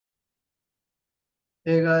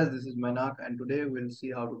Hey guys, this is Manak, and today we'll see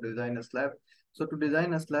how to design a slab. So to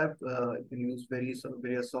design a slab, you can use various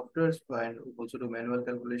softwares and also do manual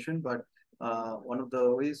calculation. But one of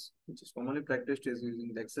the ways which is commonly practiced is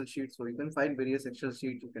using the Excel sheet. So you can find various Excel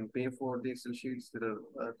sheets. You can pay for the Excel sheets. There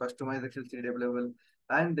are customized Excel sheet available,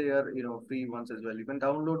 and they are free ones as well. You can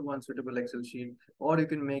download one suitable Excel sheet, or you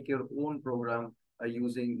can make your own program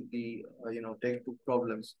using the textbook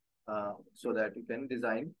problems, so that you can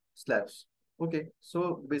design slabs. Okay,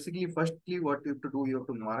 so basically, firstly, what you have to do, you have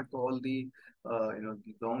to mark all the, the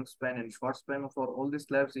long span and short span for all the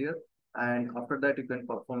slabs here, and after that, you can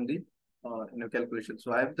perform the, calculation.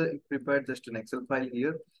 So I have prepared just an Excel file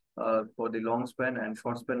here, for the long span and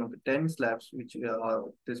short span of the 10 slabs, which are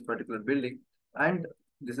this particular building, and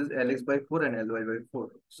this is LX by 4 and LY by 4.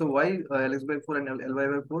 So why LX by 4 and LY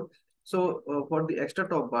by 4? So for the extra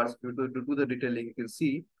top bars, to do the detailing, you can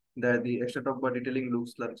see that the extra top bar detailing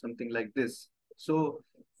looks like something like this. So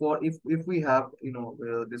for if we have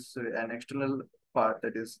this an external part,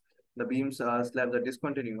 that is the beams slabs are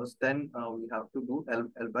discontinuous, then we have to do L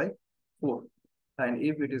by 4. And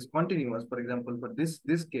if it is continuous, for example, for this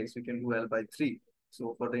case, we can do L by 3.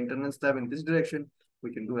 So for the internal slab in this direction,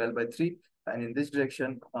 we can do L by 3, and in this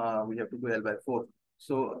direction, we have to do L by 4.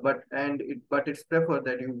 So, but it's preferred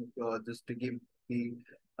that you just to give the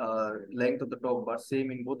length of the top bar same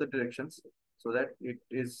in both the directions, so that it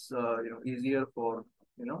is easier for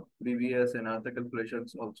BVS and other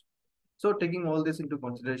calculations also. So taking all this into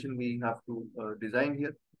consideration, we have to design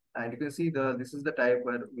here, and you can see this is the type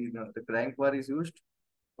where the crank bar is used.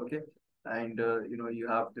 Okay, and you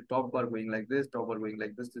have the top bar going like this, top bar going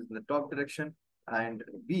like this is in the top direction, and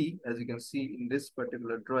B, as you can see in this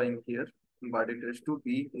particular drawing here, bar dash to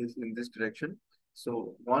B is in this direction.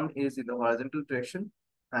 So one is in the horizontal direction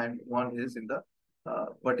and one is in the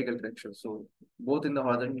vertical direction. So both in the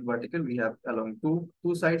horizontal and vertical we have along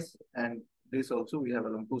two sides, and this also we have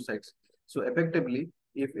along two sides. So effectively,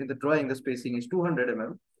 if in the drawing the spacing is 200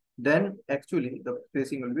 mm, then actually the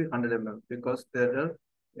spacing will be 100 mm, because there are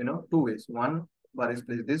two ways. One bar is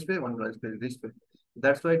placed this way, one bar is placed this way.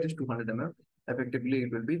 That's why it is 200 mm. Effectively,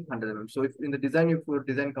 it will be 100 mm. So if in the design, if your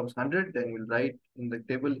design comes 100, then you'll write in the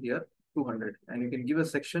table here 200, and you can give a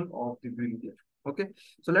section of the beam here. Okay,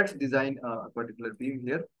 so let's design a particular beam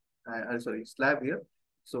here. Sorry, slab here.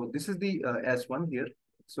 So this is the S1 here.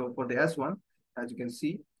 So for the S1, as you can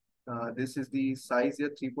see, this is the size here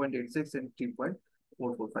 3.86 and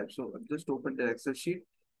 3.445. So I've just opened the Excel sheet,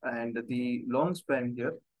 and the long span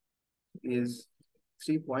here is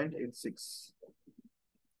 3.86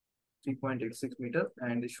 meter,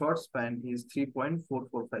 and the short span is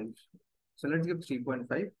 3.445. So let's give 3.5.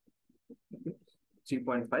 Okay.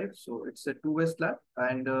 3.5. So it's a two-way slab,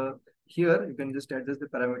 and here you can just adjust the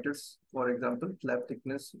parameters. For example, slab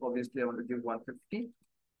thickness, obviously I want to give 150,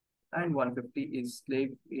 and 150 is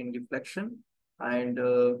slab in deflection, and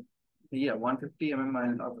yeah, 150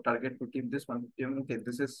 mm. I'll target to keep this 150 mm. Okay,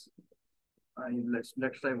 this is let's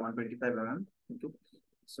try 125 mm. Okay,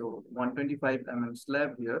 so 125 mm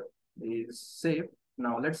slab here is safe.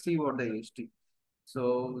 Now let's see what the HT.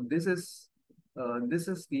 So this is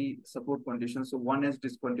the support condition. So one edge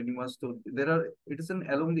discontinuous. So there are, it is an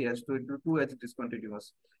along the edge, so it will two edge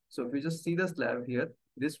discontinuous. So if you just see the slab here,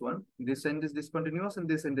 this end is discontinuous and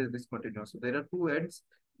this end is discontinuous. So there are two ends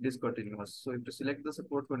discontinuous. So if you select the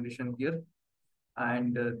support condition here,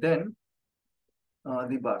 and then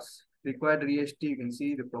the bars. Required REST, you can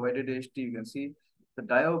see the provided AST, you can see the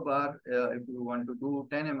diode bar. If you want to do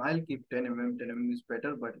 10 mm, I'll keep 10 mm. 10 mm is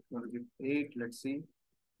better, but if you want to give 8, let's see.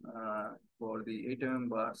 For the 8 mm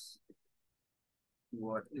bars,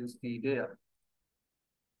 what is the there?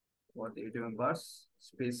 For the 8 mm bars,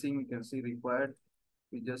 spacing you can see required.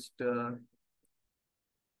 We just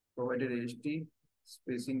provided AST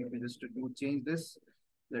spacing. If we just do change this,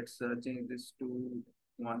 let's change this to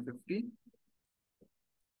 150.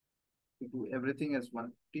 We do everything as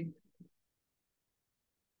 150.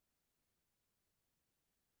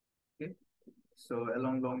 Okay. So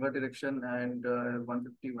along longer direction, and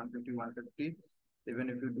 150, 150, 150. Even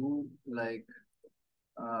if you do like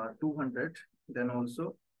 200, then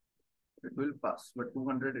also it will pass. But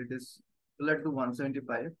 200 it is, so let's do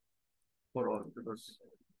 175 for all, because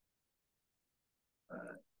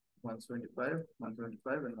 175,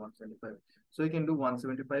 175 and 175. So you can do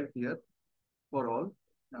 175 here for all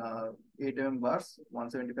 8 mm bars,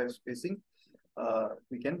 175 spacing.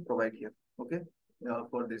 We can provide here. Okay.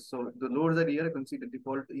 For this, so the loads are here. You can see the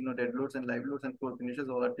default, dead loads and live loads and core finishes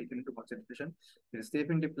all are taken into consideration. It is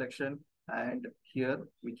safe in deflection, and here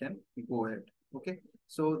we can go ahead. Okay,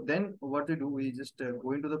 so then what we do, we just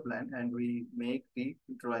go into the plan and we make the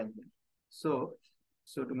drawing. So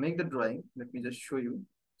So to make the drawing, let me just show you.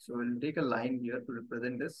 So we'll take a line here to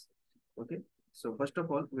represent this. Okay. So first of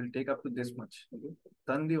all, we'll take up to this much. Okay.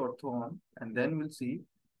 Turn the ortho on, and then we'll see.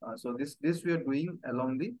 So this we are doing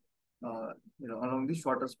along the along the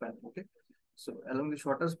shorter span. Okay. So along the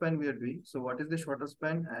shorter span we are doing. So what is the shorter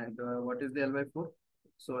span and what is the L by 4?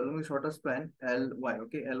 So along the shorter span Ly.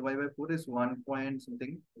 Okay. Ly by 4 is 1 point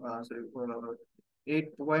something. Sorry.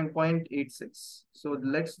 8.86. So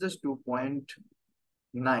let's just do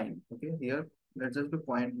 0.9. Okay, here let's just do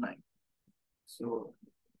 0.9. So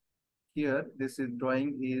here this is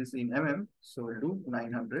drawing is in so we'll do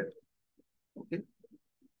 900. Okay,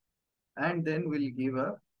 and then we'll give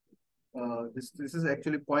a this is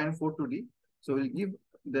actually 0.42D. So we'll give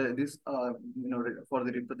this for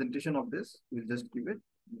the representation of this, we'll just give it,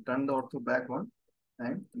 turn the ortho back on,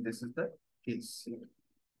 and this is the case here.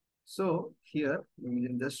 So here we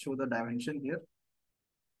will just show the dimension here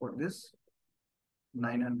for this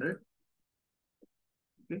 900.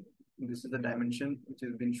 Okay, this is the dimension which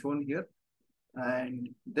has been shown here,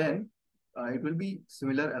 and then it will be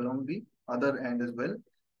similar along the other end as well.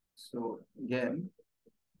 So again,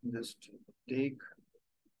 just take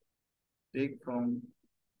from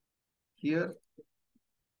here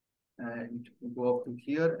and go up to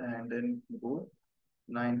here, and then go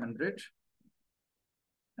 900,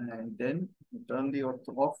 and then turn the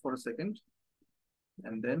ortho off for a second,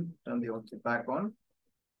 and then turn the ortho back on.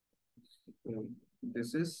 So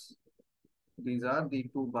these are the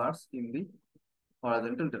two bars in the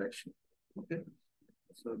horizontal direction. Okay,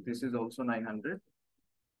 so this is also 900.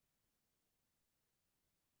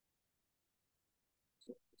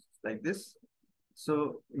 So like this.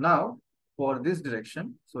 So now for this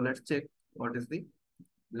direction, so let's check what is the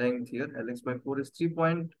length here. Lx by 4 is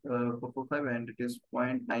 3.445 and it is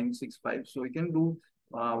 0.965. So we can do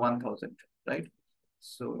 1000, right?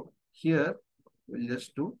 So here we'll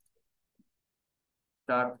just do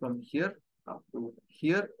start from here up to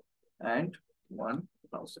here and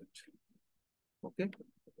 1000. Okay.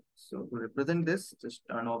 So to represent this, just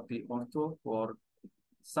turn off the ortho for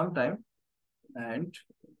some time, and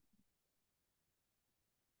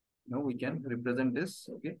now we can represent this.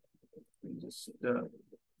 Okay. We'll just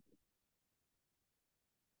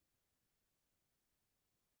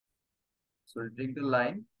so take the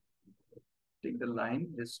line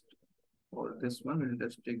just for this one. We'll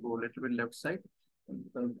just go a little bit left side and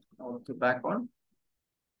turn ortho back on.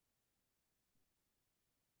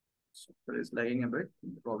 So there is lagging a bit,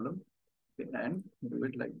 no problem. Okay, and do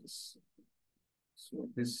it like this. So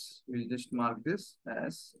this, we'll just mark this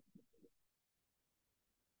as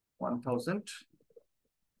 1000.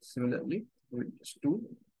 Similarly, we'll just do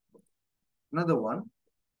another one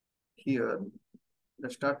here.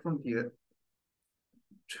 Let's start from here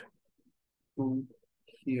to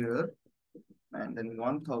here, and then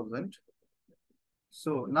 1000.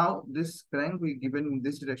 So now this crank we given in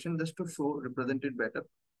this direction just to show represent it better.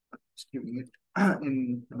 Just giving it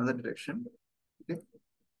in another direction. Okay,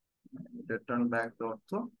 and return back the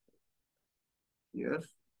ortho here,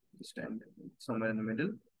 stand somewhere in the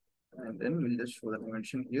middle, and then we'll just show the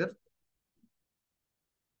dimension here.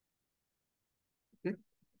 Okay,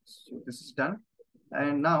 so this is done,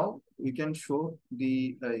 and now we can show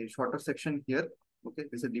the shorter section here. Okay,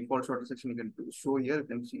 this is a default shorter section you can show here. You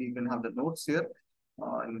can see, you can have the notes here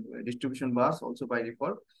and distribution bars also by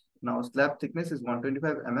default. Now slab thickness is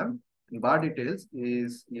 125 mm. Bar details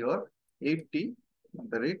is your 80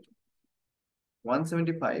 at the rate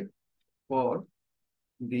 175 for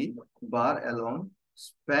the bar along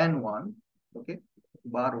span 1. Okay,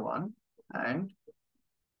 bar 1, and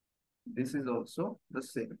this is also the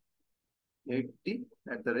same 80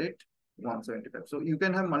 at the rate 175. So you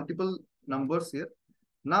can have multiple numbers here.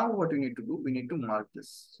 Now what we need to do, we need to mark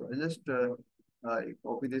this. So I'll just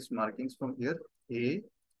copy these markings from here, A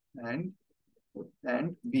and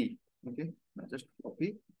B. Okay, I'll just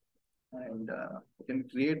copy, and you can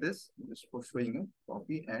create this just for showing you.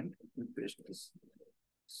 Copy and paste this.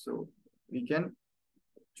 So we can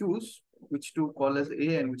choose which to call as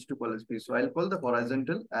A and which to call as B. So I'll call the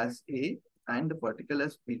horizontal as A and the vertical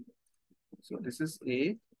as B. So this is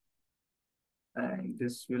A, and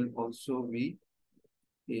this will also be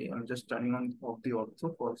A. I'm just turning on off the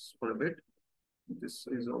ortho for a bit. This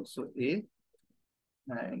is also A,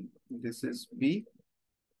 and this is B.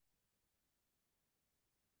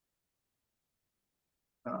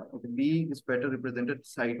 Okay, B is better represented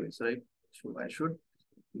sideways, right? So I should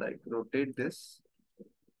like rotate this,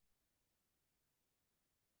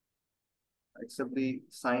 except the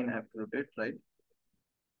sign I have to rotate, right?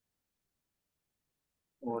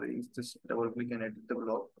 Or is just double click and edit the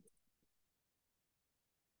block?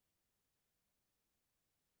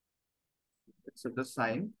 except the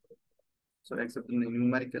sign. So except in the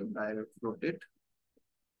numerical, I will rotate,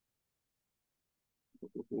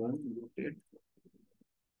 rotate,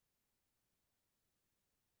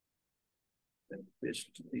 then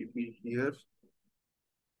paste the B here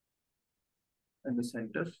and the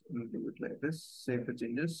center. And do it like this. Save the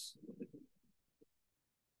changes.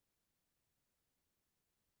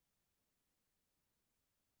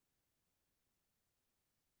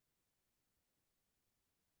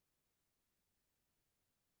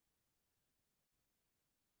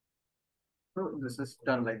 So this is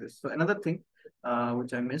done like this. So another thing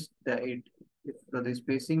which I missed, that if the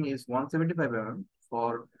spacing is 175 mm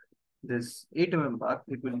for this 8 mm bar,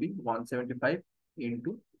 it will be 175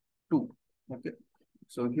 into 2. Okay.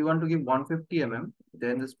 So if you want to give 150 mm,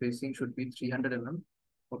 then the spacing should be 300 mm.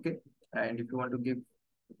 Okay. And if you want to give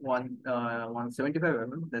 175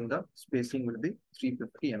 mm, then the spacing will be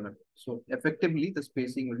 350 mm. So effectively, the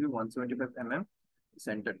spacing will be 175 mm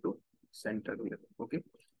center to center here. Okay.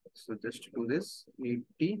 So just do this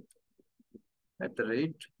 80 at the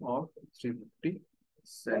rate of 350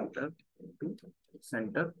 center to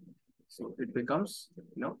center. So it becomes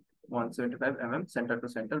 175 mm center to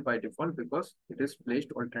center by default because it is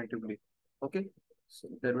placed alternatively. Okay. So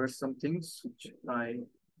there were some things which I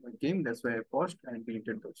came, that's why I paused and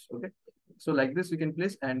deleted those. Okay. So like this you can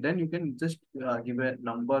place, and then you can just give a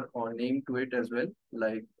number or name to it as well.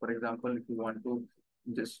 Like for example, if you want to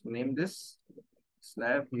just name this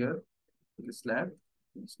slab here, the slab,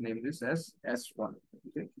 let's name this as S1.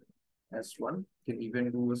 Okay. S1. You can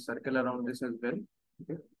even do a circle around this as well.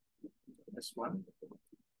 Okay. S1.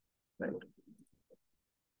 Right.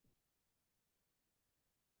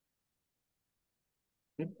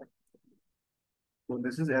 Okay. So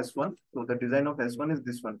this is S1. So the design of S1 is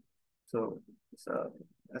this one. So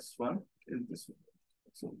S1 is this one.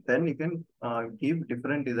 So then you can give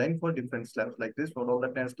different design for different slabs like this. For all the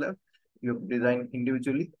 10 slabs, you design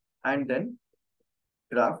individually and then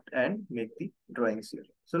draft and make the drawings here.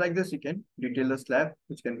 So like this, you can detail the slab,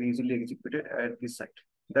 which can be easily executed at this site.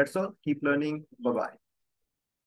 That's all. Keep learning. Bye-bye.